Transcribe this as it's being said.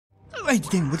Alright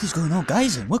then, what is going on,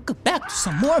 guys? And welcome back to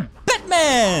some more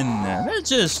Batman! Let's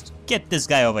just get this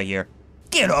guy over here.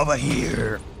 Get over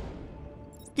here!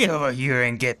 Get over here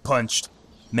and get punched.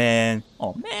 Man.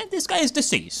 Oh man, this guy is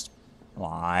deceased.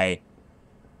 Why?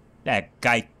 That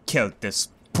guy killed this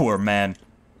poor man.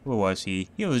 Who was he?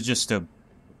 He was just a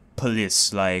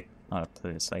police, not a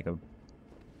police, like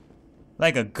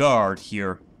a guard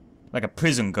here. Like a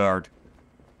prison guard.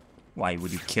 Why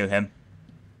would you kill him?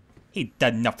 He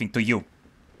did nothing to you.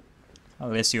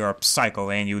 Unless you're a psycho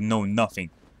and you know nothing.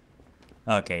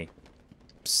 Okay.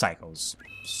 Psychos.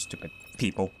 Stupid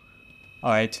people.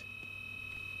 Alright.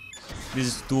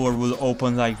 This door will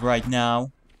open like right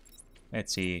now.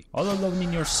 Let's see. All alone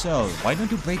in your cell. Why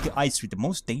don't you break the ice with the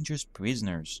most dangerous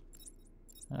prisoners?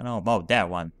 I don't know about that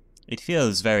one. It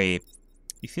feels like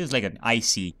an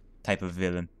icy type of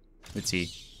villain. Let's see.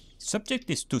 Subject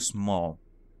is too small.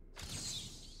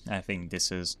 I think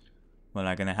this is what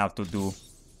I'm gonna have to do.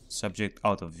 Subject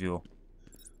out of view.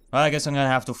 Well, I guess I'm gonna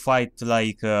have to fight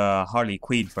like Harley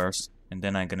Quinn first. And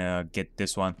then I'm gonna get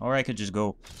this one. Or I could just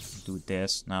go do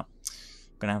this. No. I'm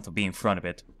gonna have to be in front of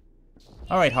it.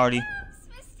 Alright, Harley.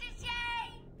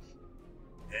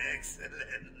 Excellent.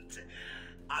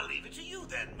 I'll leave it to you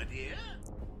then, my dear.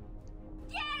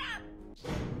 Get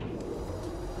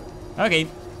up! Okay.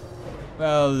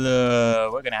 Well,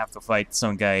 we're gonna have to fight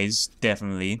some guys,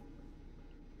 definitely.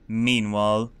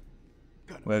 Meanwhile,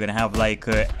 we're gonna have like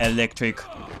electric.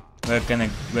 We're gonna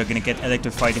get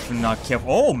electrified if we're not careful.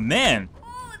 Oh man!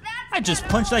 I just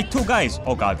punched like two guys.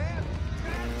 Oh god!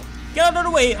 Get out of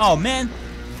the way! Oh man!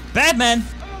 Batman!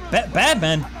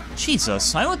 Batman!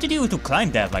 Jesus! I wanted you to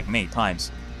climb that like many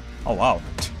times. Oh wow!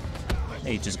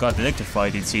 They just got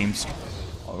electrified, it seems.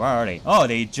 Oh, where are they? Oh,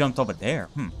 they jumped over there.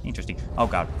 Interesting. Oh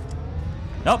god.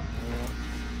 Nope.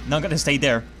 Not gonna stay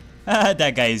there.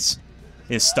 That guy is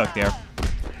stuck there.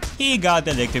 He got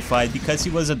electrified because he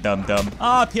was a dum-dum.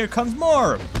 Up, here comes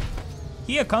more.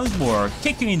 Here comes more.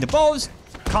 Kick you in the balls.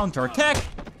 Counter-attack.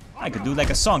 I could do like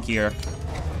a song here.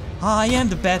 I am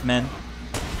the Batman.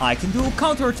 I can do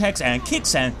counter-attacks and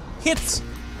kicks and hits.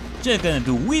 Just gonna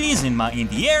do wheelies in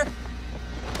the air.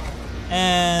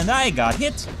 And I got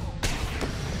hit.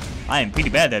 I am pretty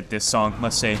bad at this song,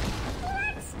 must say.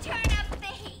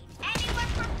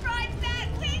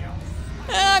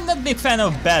 I'm not a big fan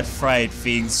of bad fried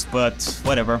things, but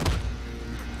whatever.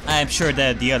 I'm sure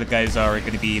that the other guys are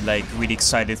gonna be like really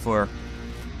excited for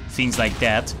things like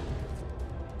that.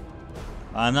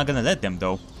 I'm not gonna let them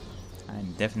though.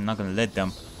 I'm definitely not gonna let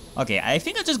them. Okay, I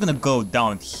think I'm just gonna go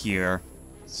down here.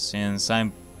 Since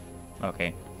I'm...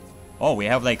 Okay. Oh, we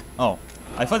have like... Oh,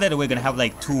 I thought that we were gonna have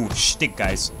like two shtick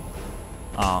guys.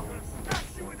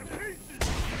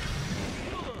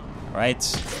 Right.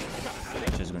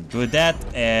 Just gonna do that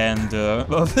and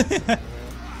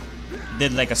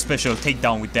did like a special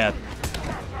takedown with that.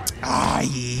 I'm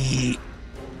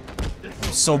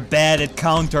so bad at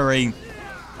countering.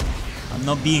 I'm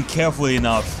not being careful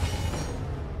enough.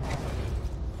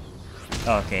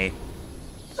 Okay.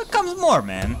 Here comes more,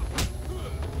 man.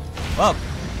 Well,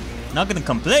 not gonna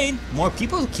complain. More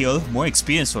people to kill, more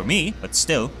experience for me, but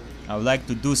still, I would like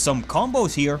to do some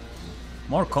combos here.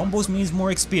 More combos means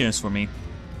more experience for me.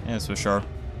 That's for sure.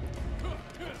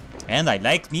 And I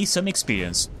like me some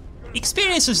experience.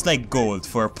 Experience is like gold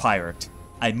for a pirate.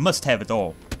 I must have it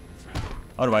all.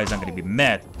 Otherwise I'm gonna be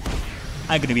mad.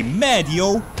 I'm gonna be mad,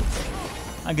 yo.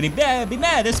 I'm gonna be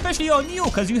mad, especially on you,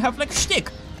 cause you have like shtick.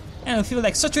 And I feel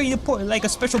like such a like a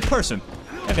special person.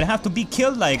 I'm gonna have to be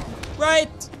killed like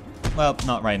right. Well,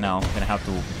 not right now. I'm gonna have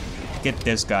to get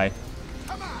this guy.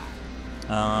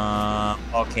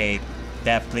 Okay.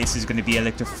 That place is gonna be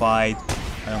electrified.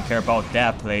 I don't care about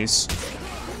that place.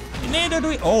 Neither do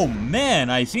we. Oh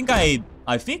man, I think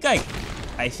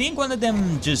one of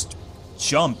them just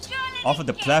jumped off of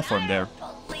the platform there.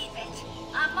 Believe it.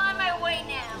 I'm on my way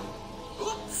now.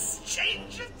 Oops,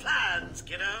 change of plans,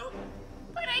 kiddo.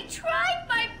 But I tried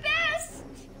my best.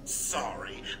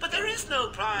 Sorry, but there is no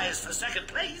prize for second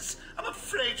place. I'm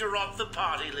afraid you're off the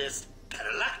party list.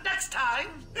 Better luck next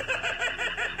time. No!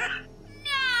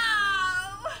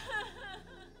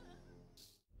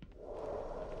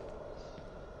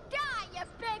 Die, you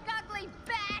big ugly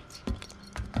bat!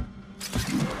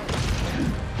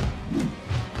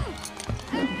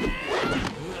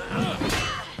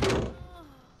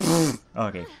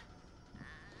 Okay.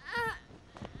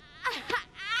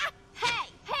 Hey,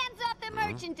 hands off the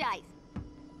merchandise.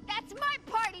 That's my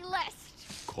party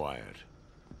list. Quiet.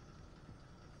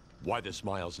 Why the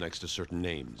smiles next to certain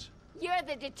names? You're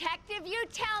the detective, you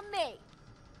tell me.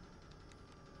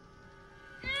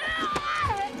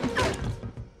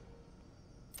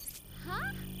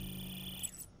 Huh?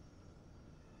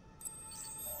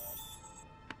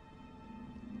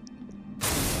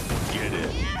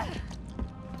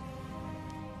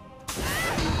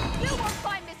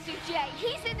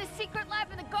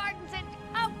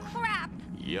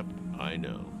 Yep, I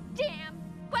know. Damn.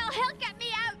 Well, he'll get me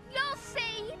out. You'll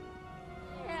see.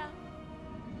 Yeah.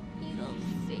 You'll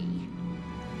see.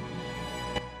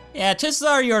 Yeah, chances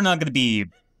are you're not gonna be...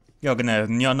 You're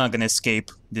not gonna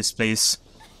escape this place.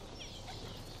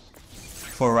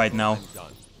 For right now. I'm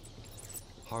done.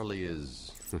 Harley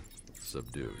is...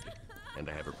 subdued. And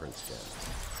I have her print scanned.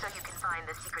 So you can find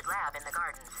the secret lab in the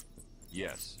gardens.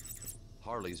 Yes.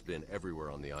 Harley's been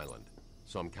everywhere on the island.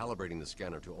 So I'm calibrating the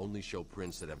scanner to only show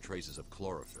prints that have traces of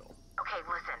chlorophyll. Okay,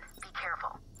 listen. Be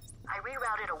careful. I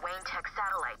rerouted a Wayne Tech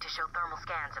satellite to show thermal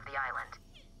scans of the island.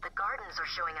 The gardens are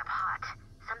showing up hot.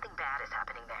 Something bad is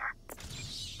happening there.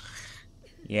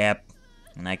 Yep.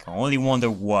 And I can only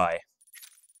wonder why.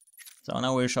 So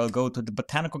now we shall go to the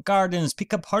Botanical Gardens,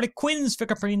 pick up Harley Quinn's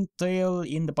fingerprint trail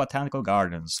in the Botanical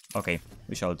Gardens. Okay,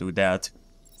 we shall do that.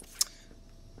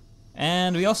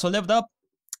 And we also leveled up.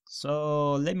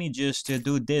 So let me just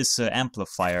do this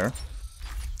amplifier.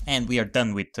 And we are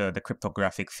done with the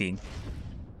cryptographic thing.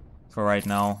 For right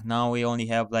now. Now we only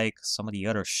have like some of the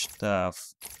other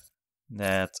stuff.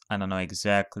 That, I don't know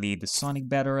exactly. The sonic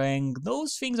batarang.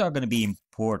 Those things are gonna be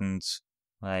important.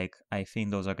 Like, I think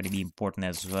those are going to be important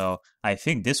as well. I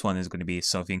think this one is going to be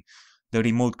something. The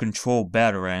remote control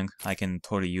batarang. I can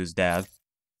totally use that.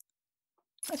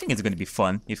 I think it's going to be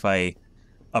fun if I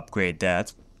upgrade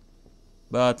that.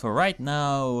 But for right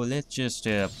now, let's just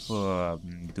do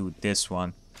this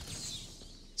one.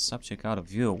 Subject out of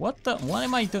view. What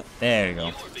am I doing? There you go.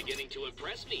 You're beginning to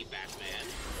impress me, Batman.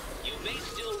 You may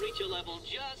still reach a level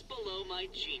just below my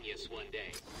genius one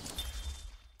day.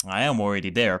 I am already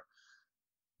there.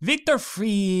 Victor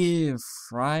Fries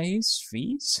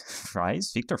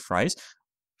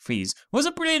was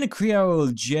a brilliant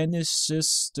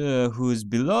cryogenicist whose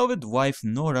beloved wife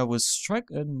Nora was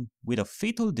stricken with a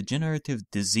fatal degenerative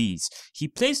disease. He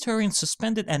placed her in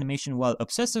suspended animation while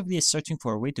obsessively searching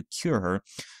for a way to cure her,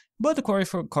 but the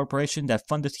corporation that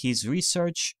funded his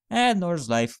research and Nora's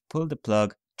life pulled the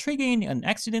plug, triggering an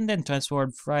accident and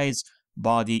transformed Fries'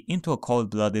 body into a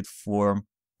cold-blooded form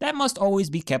that must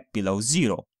always be kept below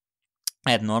zero.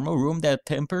 At normal room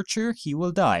temperature, he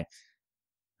will die.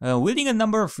 Wielding a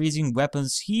number of freezing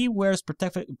weapons, he wears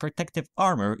protective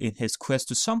armor in his quest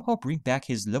to somehow bring back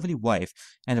his lovely wife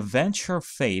and avenge her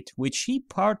fate, which he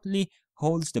partly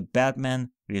holds the Batman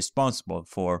responsible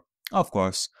for. Of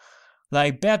course,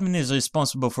 like Batman is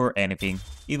responsible for anything,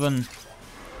 even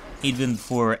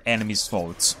for enemies'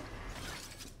 faults,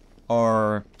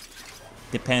 or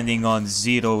depending on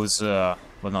Zero's well,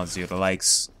 not Zero, like.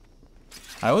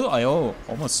 I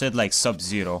almost said like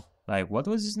Sub-Zero. Like, what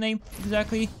was his name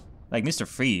exactly? Like Mr.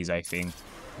 Freeze, I think.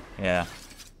 Yeah.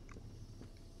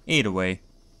 Either way,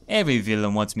 every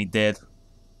villain wants me dead.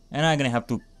 And I'm gonna have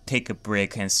to take a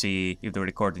break and see if the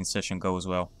recording session goes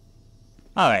well.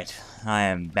 Alright, I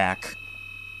am back.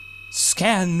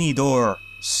 Scan me, door!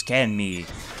 Scan me.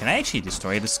 Can I actually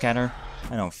destroy the scanner?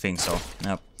 I don't think so.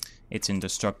 Nope. It's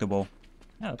indestructible.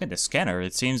 Oh, look at the scanner.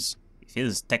 It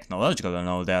feels technological and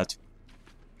all that.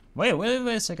 Wait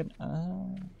a second.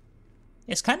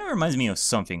 It kind of reminds me of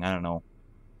something. I don't know.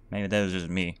 Maybe that was just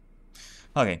me.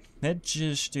 Okay, let's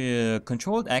just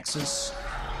controlled access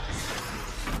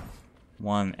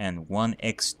 1 and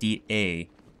 1XDA.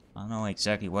 I don't know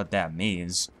exactly what that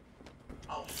means.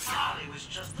 Oh, Harley was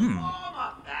just a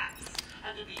warm-up, Bats.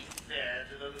 And to be fair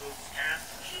to the little cat,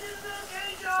 she did an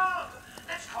okay job.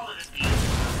 Let's call it a deal.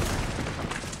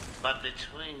 But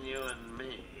between you and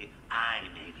me,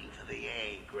 I'm aiming for the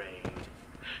A grade.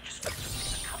 Just a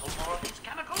couple more of these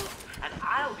chemicals, and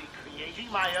I'll be creating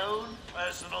my own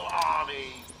personal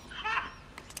army. Ha!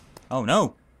 Oh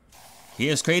no!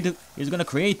 He's gonna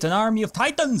create an army of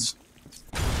titans!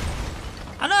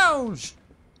 Anoj!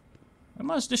 We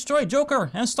must destroy Joker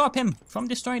and stop him from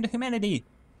destroying the humanity.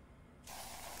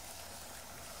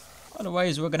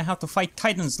 Otherwise, we're gonna have to fight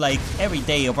titans like every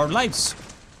day of our lives.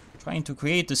 Trying to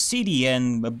create a city,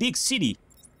 and a big city.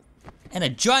 And a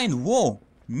giant wall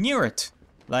near it.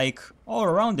 Like, all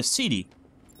around the city.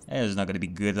 That is not gonna be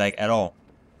good, like, at all.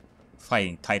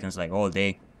 Fighting titans, like, all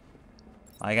day.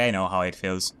 Like, I know how it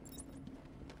feels.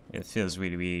 It feels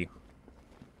really, really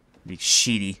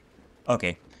shitty.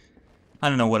 Okay. I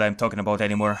don't know what I'm talking about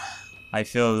anymore. I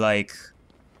feel like...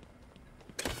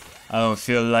 I don't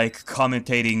feel like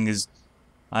commentating is...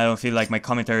 I don't feel like my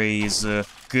commentary is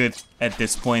good at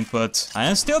this point, but I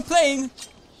am still playing.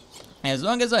 As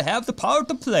long as I have the power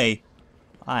to play,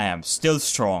 I am still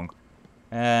strong.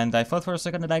 And I thought for a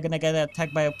second that I'm gonna get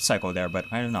attacked by a psycho there,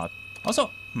 but I'm not. Also,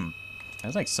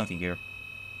 there's like something here.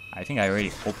 I think I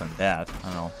already opened that.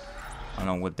 I don't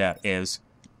know what that is.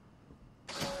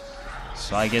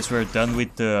 So I guess we're done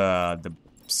with the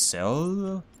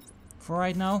sell for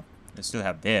right now. I still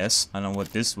have this. I don't know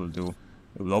what this will do.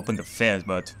 It will open the fence,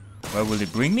 but where will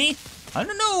it bring me? I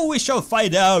don't know. We shall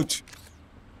find out.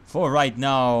 For right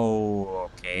now,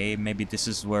 okay, maybe this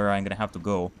is where I'm gonna have to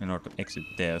go in order to exit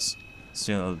this.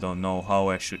 Still don't know how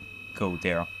I should go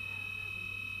there.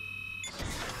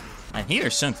 And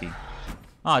here's something.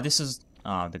 Ah, this is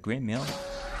the grain mill.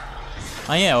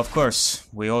 Ah, yeah, of course.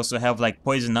 We also have like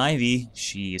Poison Ivy.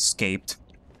 She escaped.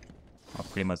 Oh,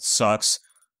 pretty much sucks.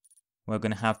 We're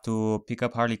gonna have to pick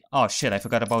up Harley. Oh shit, I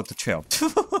forgot about the trail.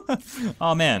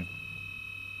 Oh man.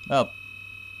 Well,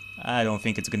 I don't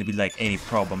think it's gonna be like any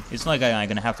problem. It's not like I'm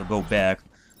gonna have to go back.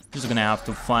 Just gonna have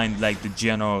to find like the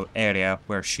general area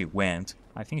where she went.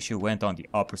 I think she went on the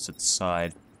opposite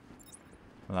side.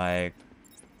 Like,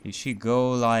 did she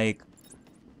go like...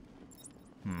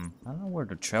 I don't know where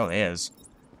the trail is.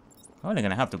 Probably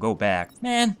gonna have to go back.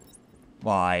 Man,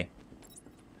 why?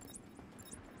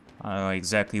 I don't know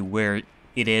exactly where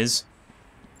it is.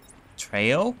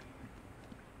 Trail?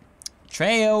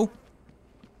 Trail?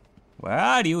 Where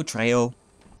are you, Trail?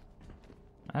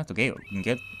 I have to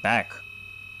get back.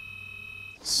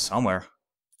 Somewhere.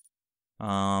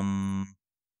 I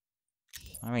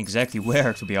don't know exactly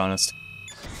where, to be honest.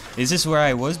 Is this where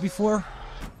I was before?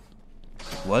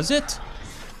 Was it?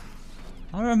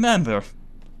 I don't remember.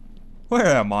 Where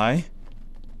am I?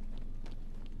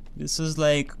 This is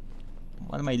like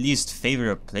one of my least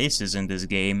favorite places in this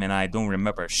game, and I don't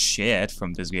remember shit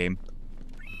from this game.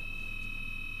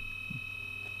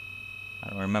 I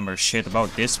don't remember shit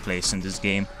about this place in this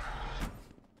game.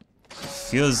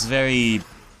 Feels very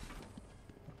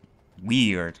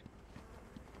weird.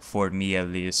 For me, at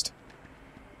least.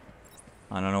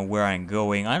 I don't know where I'm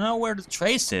going. I don't know where the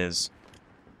trace is.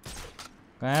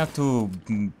 I have to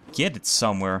get it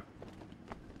somewhere.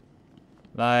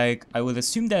 Like, I would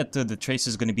assume that the trace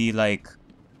is gonna be, like,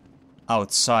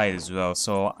 outside as well.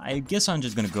 So, I guess I'm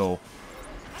just gonna go.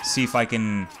 See if I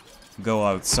can go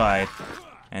outside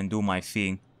and do my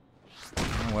thing. I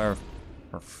don't know where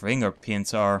her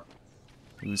fingerprints are.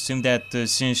 We assume that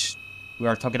since we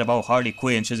are talking about Harley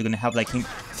Quinn, she's gonna have like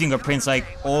fingerprints like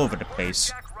all over the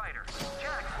place.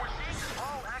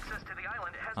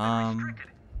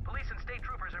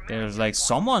 There's like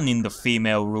someone in the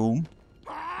female room.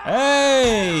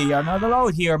 Hey, you're not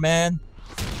allowed here, man.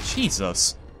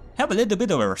 Jesus, have a little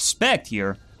bit of respect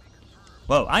here.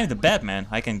 Well, I'm the Batman.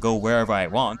 I can go wherever I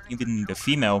want, even in the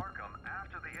female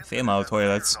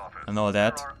toilets and all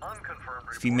that.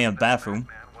 Female bathroom.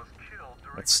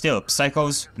 But still,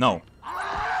 psychos? No.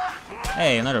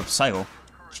 Hey, another psycho.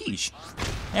 Sheesh.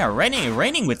 Yeah,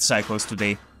 raining with psychos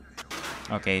today.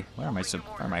 Okay, where am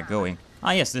I going?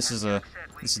 Ah, yes, this is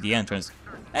the entrance.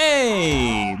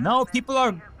 Hey, now people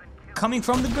are coming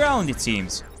from the ground, it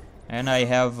seems. And I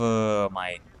have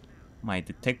my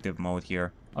detective mode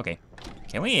here. Okay,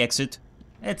 can we exit?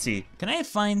 Let's see. Can I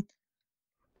find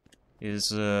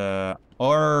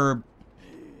or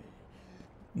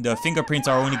the fingerprints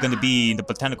are only going to be in the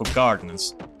Botanical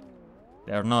Gardens.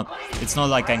 They're not. It's not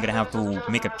like I'm going to have to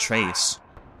make a trace.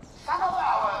 Son of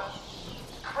ours.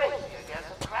 Crazy, I guess,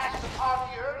 and crashed the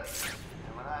party early.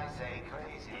 And when I say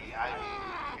crazy, I mean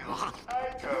you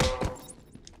psycho.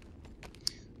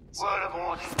 Word of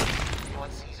warning.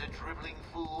 Anyone sees a dribbling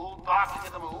fool barking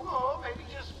at the moon, or maybe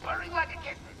just purring like a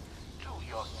kitten, do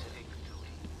your civic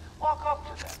duty. Walk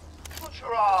up to them. Put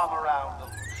your arm around them.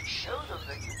 Show them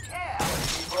that you care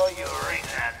before you wring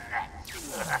their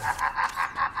necks.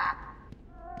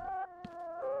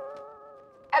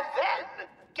 And then,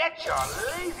 get your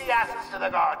lazy asses to the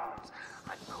gardens.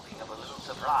 I'm cooking up a little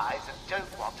surprise and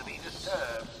don't want to be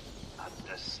disturbed.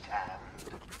 Understand?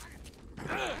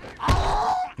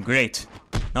 Great.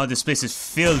 Now this place is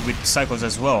filled with psychos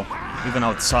as well, even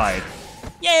outside.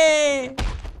 Yay!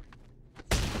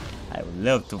 I would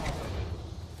love to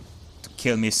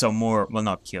kill me some more. Well,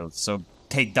 not kill. So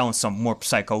take down some more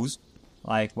psychos.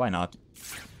 Like, why not?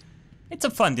 It's a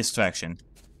fun distraction.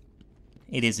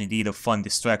 It is indeed a fun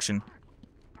distraction.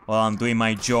 While I'm doing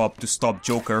my job to stop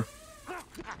Joker.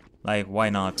 Like, why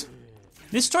not?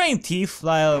 Destroying thief,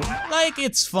 like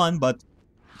it's fun, but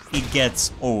it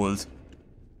gets old.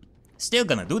 Still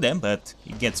gonna do them, but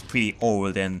it gets pretty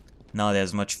old and not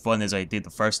as much fun as I did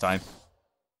the first time.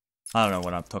 I don't know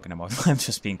what I'm talking about. I'm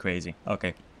just being crazy.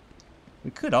 Okay. We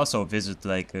could also visit,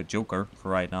 like, a Joker for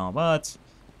right now, but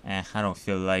I don't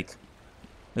feel like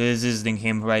visiting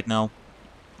him right now.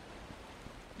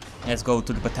 Let's go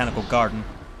to the Botanical Garden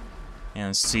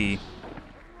and see.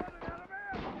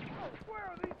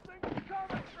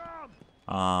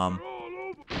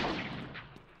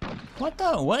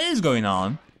 What is going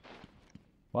on?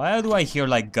 Why do I hear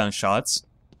like gunshots?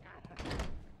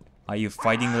 Are you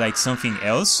fighting like something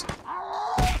else?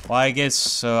 Well, I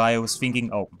guess I was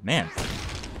thinking, oh man,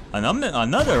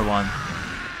 another one.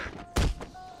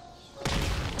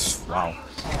 Wow.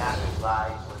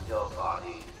 Satisfied with your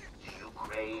body, you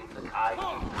crave the kind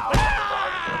of power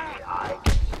that I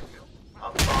can give you. A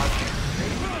body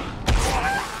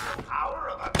the power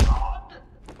of a god?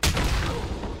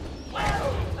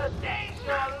 Well, today's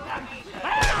your lucky day.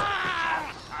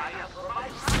 I am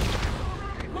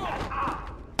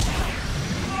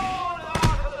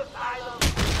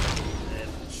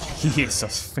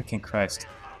Jesus freaking Christ.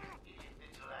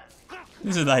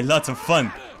 This is like lots of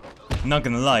fun. I'm not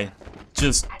gonna lie.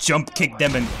 Just jump kick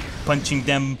them and punching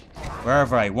them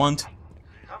wherever I want.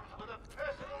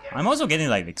 I'm also getting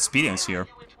like experience here.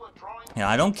 Yeah,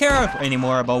 I don't care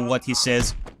anymore about what he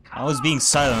says. I was being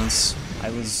silenced. I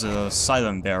was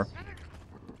silent there.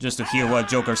 Just to hear what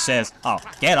Joker says. Oh,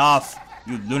 get off,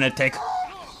 you lunatic.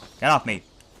 Get off me.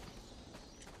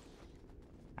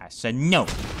 I said no.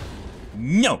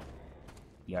 No.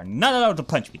 You're not allowed to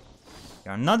punch me.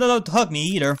 You're not allowed to hug me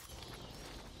either.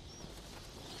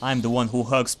 I'm the one who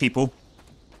hugs people.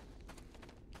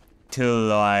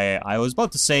 Till I was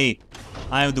about to say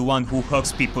I'm the one who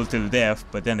hugs people till death,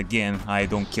 but then again, I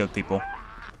don't kill people.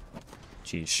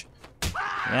 Sheesh. Get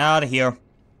out of here.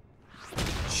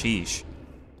 Sheesh.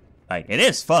 Like, it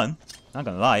is fun, not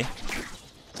gonna lie.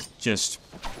 Just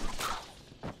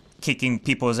kicking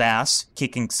people's ass,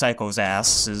 kicking Psycho's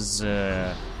ass is,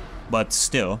 but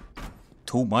still,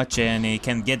 too much and it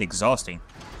can get exhausting.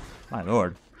 My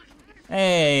lord.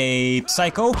 Hey,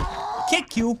 Psycho,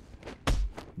 kick you.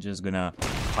 Just gonna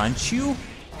punch you.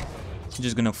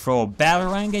 Just gonna throw a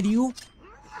batarang at you.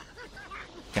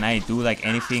 Can I do like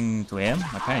anything to him?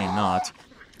 Apparently not.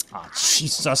 Oh,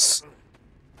 Jesus.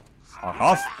 Fuck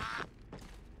off.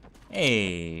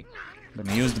 Hey, I'm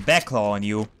gonna use the back claw on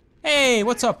you. Hey,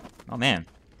 what's up? Oh man,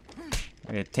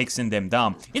 it takes in them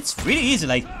down. It's really easy.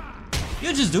 Like,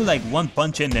 you just do like one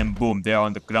punch and then boom, they're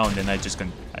on the ground, and I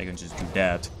can just do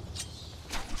that.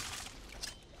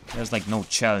 There's like no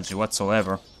challenge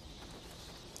whatsoever.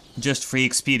 Just free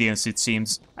experience, it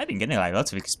seems. I've been getting like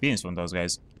lots of experience from those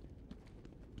guys.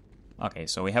 Okay,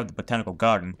 so we have the Botanical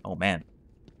Garden. Oh man,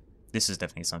 this is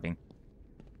definitely something.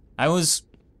 I was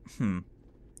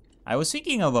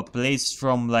thinking of a place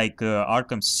from like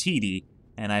Arkham City,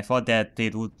 and I thought that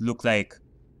it would look like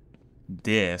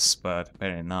this, but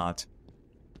apparently not.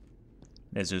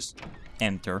 Let's just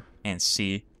enter and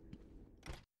see.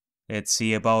 Let's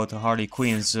see about Harley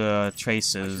Quinn's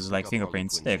traces, like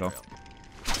fingerprints. There you go.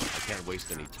 I can't waste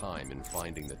any time in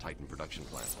finding the Titan production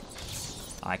plant.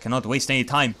 I cannot waste any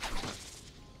time.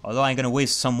 Although I'm gonna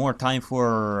waste some more time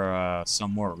for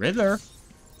some more Riddler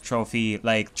trophy,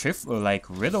 like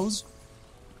riddles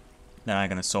that I'm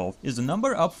gonna solve. Is the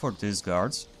number up for these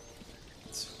guards?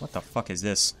 What the fuck is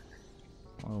this?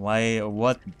 Why?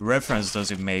 What reference does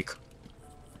it make?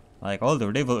 Like all the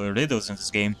riddles in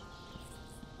this game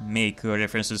make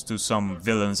references to some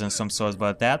villains and some sorts,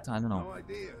 but that I don't know.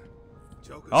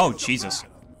 Oh Jesus!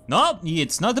 No,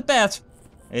 it's not the bat.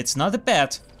 It's not the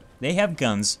bat. They have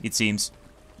guns, it seems.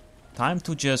 Time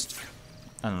to just,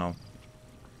 I don't know.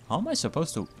 How am I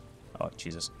supposed to? Oh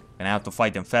Jesus! Gonna have to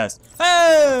fight them fast.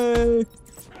 Hey!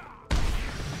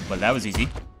 But that was easy.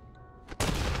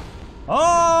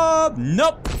 Oh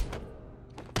nope!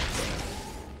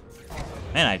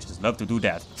 Man, I just love to do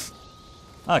that.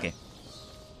 Okay.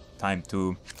 Time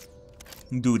to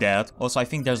do that. Also, I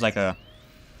think there's like an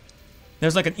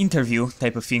interview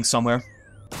type of thing somewhere.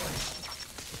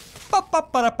 What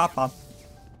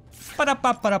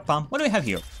do we have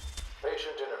here?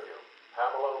 Patient interview.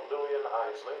 Pamela Lillian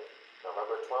Isley,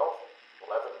 November 12th,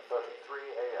 11:33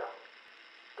 a.m.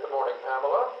 Good morning,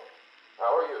 Pamela.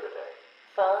 How are you today?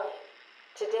 Fine.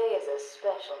 Today is a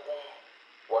special day.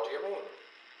 What do you mean?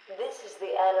 This is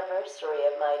the anniversary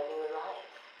of my new life.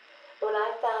 When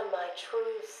I found my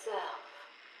true self,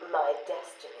 my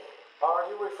destiny. Are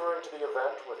you referring to the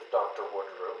event with Dr.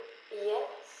 Woodrow?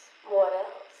 Yes. What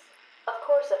else? Of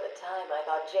course, at the time, I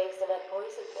thought Jason had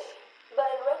poisoned me.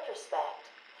 But in retrospect,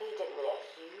 he did me a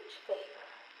huge favor.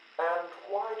 And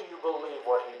why do you believe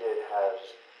what he did has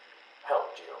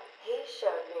helped you? He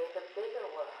showed me the bigger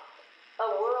world. A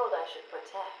world I should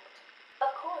protect.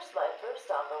 Of course, my first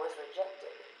offer was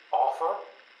rejected. Offer?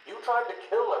 You tried to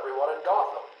kill everyone in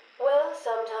Gotham. Well,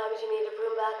 sometimes you need to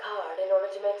prune back hard in order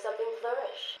to make something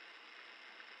flourish.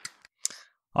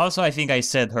 Also, I think I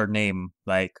said her name,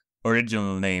 like,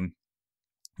 original name,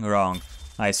 wrong.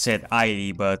 I said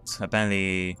Isley, but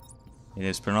apparently it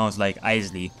is pronounced like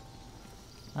Isley.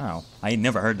 I don't know. I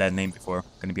never heard that name before,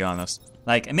 gonna be honest.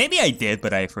 Like, maybe I did,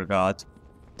 but I forgot.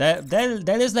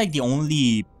 That is like the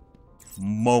only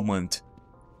moment.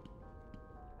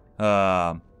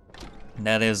 That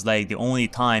is like the only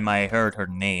time I heard her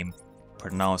name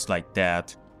pronounced like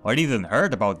that, or even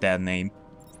heard about that name.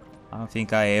 I don't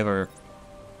think I ever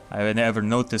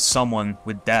noticed someone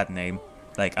with that name,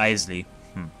 like Isley.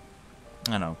 I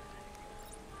don't know.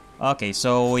 Okay,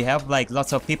 so we have like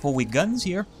lots of people with guns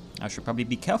here. I should probably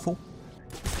be careful.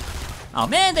 Oh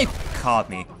man, they caught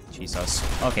me. Jesus.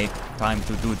 Okay, time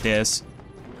to do this.